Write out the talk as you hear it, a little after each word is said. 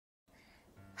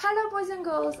Hello boys and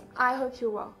girls, I hope you're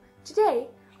well. Today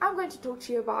I'm going to talk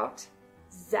to you about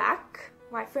Zach,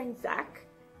 my friend Zach,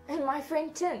 and my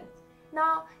friend Tin.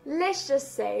 Now let's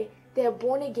just say they're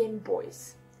born again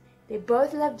boys. They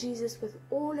both love Jesus with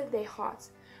all of their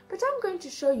hearts, but I'm going to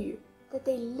show you that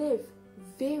they live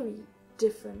very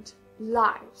different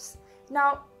lives.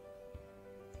 Now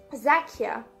Zach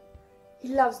here, he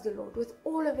loves the Lord with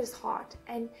all of his heart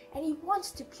and he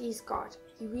wants to please God.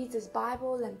 He reads his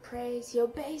Bible and prays, he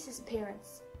obeys his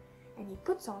parents, and he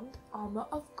puts on the armor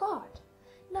of God.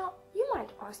 Now, you might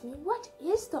ask me, what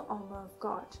is the armor of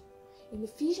God? In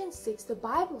Ephesians 6, the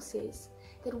Bible says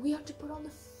that we are to put on the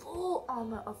full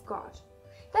armor of God.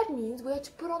 That means we are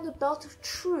to put on the belt of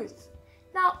truth.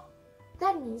 Now,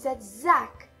 that means that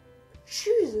Zach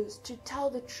chooses to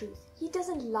tell the truth. He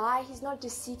doesn't lie, he's not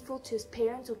deceitful to his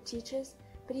parents or teachers,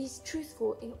 but he's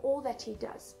truthful in all that he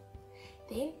does.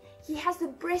 Then he has the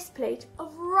breastplate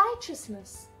of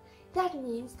righteousness. That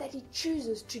means that he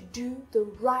chooses to do the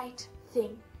right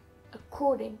thing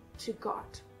according to God.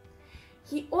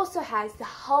 He also has the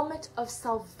helmet of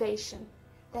salvation.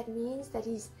 That means that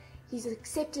he's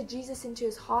accepted Jesus into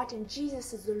his heart and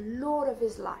Jesus is the Lord of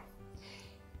his life.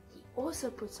 He also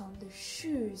puts on the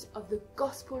shoes of the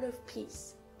gospel of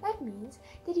peace. That means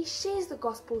that he shares the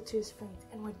gospel to his friends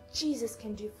and what Jesus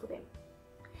can do for them.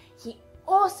 He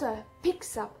also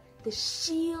picks up the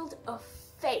shield of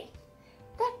faith.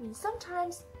 That means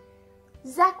sometimes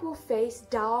Zach will face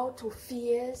doubt or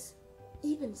fears,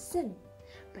 even sin.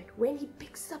 But when he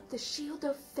picks up the shield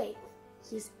of faith,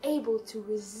 he is able to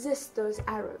resist those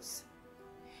arrows.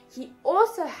 He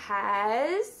also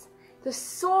has the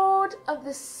sword of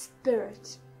the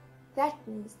Spirit. That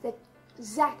means that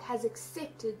Zach has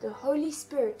accepted the Holy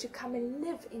Spirit to come and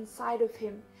live inside of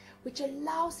him, which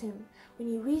allows him, when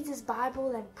he reads his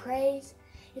Bible and prays,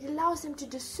 it allows him to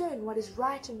discern what is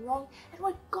right and wrong and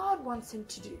what God wants him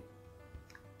to do.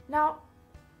 Now,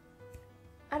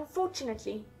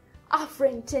 unfortunately, our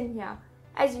friend Tin here,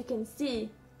 as you can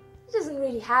see, he doesn't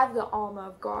really have the armor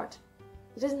of God.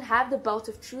 He doesn't have the belt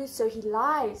of truth, so he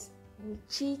lies and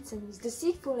he cheats and he's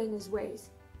deceitful in his ways.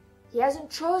 He hasn't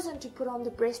chosen to put on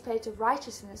the breastplate of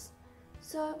righteousness,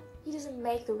 so he doesn't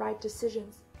make the right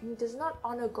decisions and he does not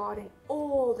honor God in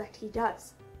all that he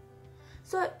does.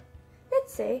 So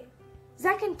let's say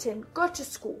Zach and Tin go to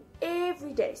school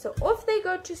every day. So off they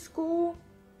go to school.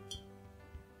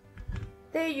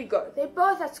 There you go. They're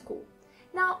both at school.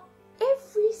 Now,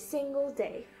 every single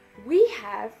day we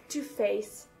have to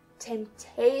face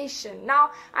temptation.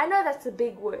 Now, I know that's a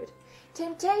big word.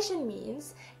 Temptation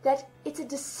means that it's a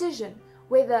decision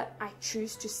whether I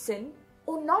choose to sin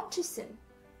or not to sin.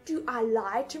 Do I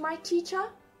lie to my teacher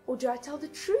or do I tell the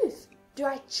truth? Do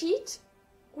I cheat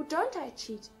or don't I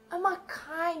cheat? Am I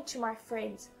kind to my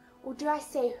friends or do I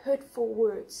say hurtful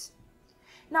words?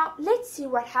 Now, let's see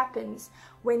what happens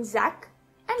when Zach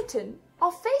and Tin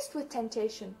are faced with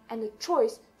temptation and the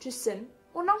choice to sin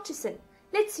or not to sin.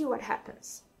 Let's see what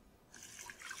happens.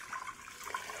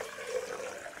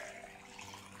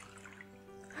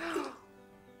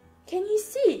 Can you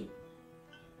see?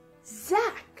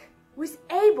 Zach was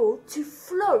able to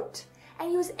float and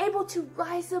he was able to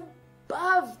rise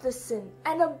above the sin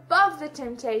and above the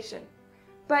temptation.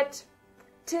 But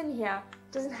Tin here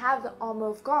doesn't have the armor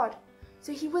of God,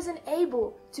 so he wasn't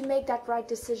able to make that right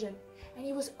decision and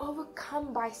he was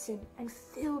overcome by sin and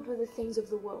filled with the things of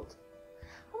the world.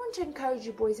 I want to encourage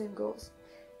you boys and girls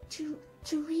to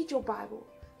read your Bible,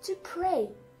 to pray,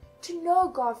 to know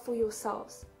God for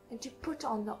yourselves, and to put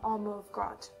on the armor of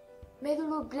God. May the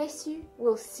Lord bless you.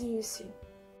 We'll see you soon.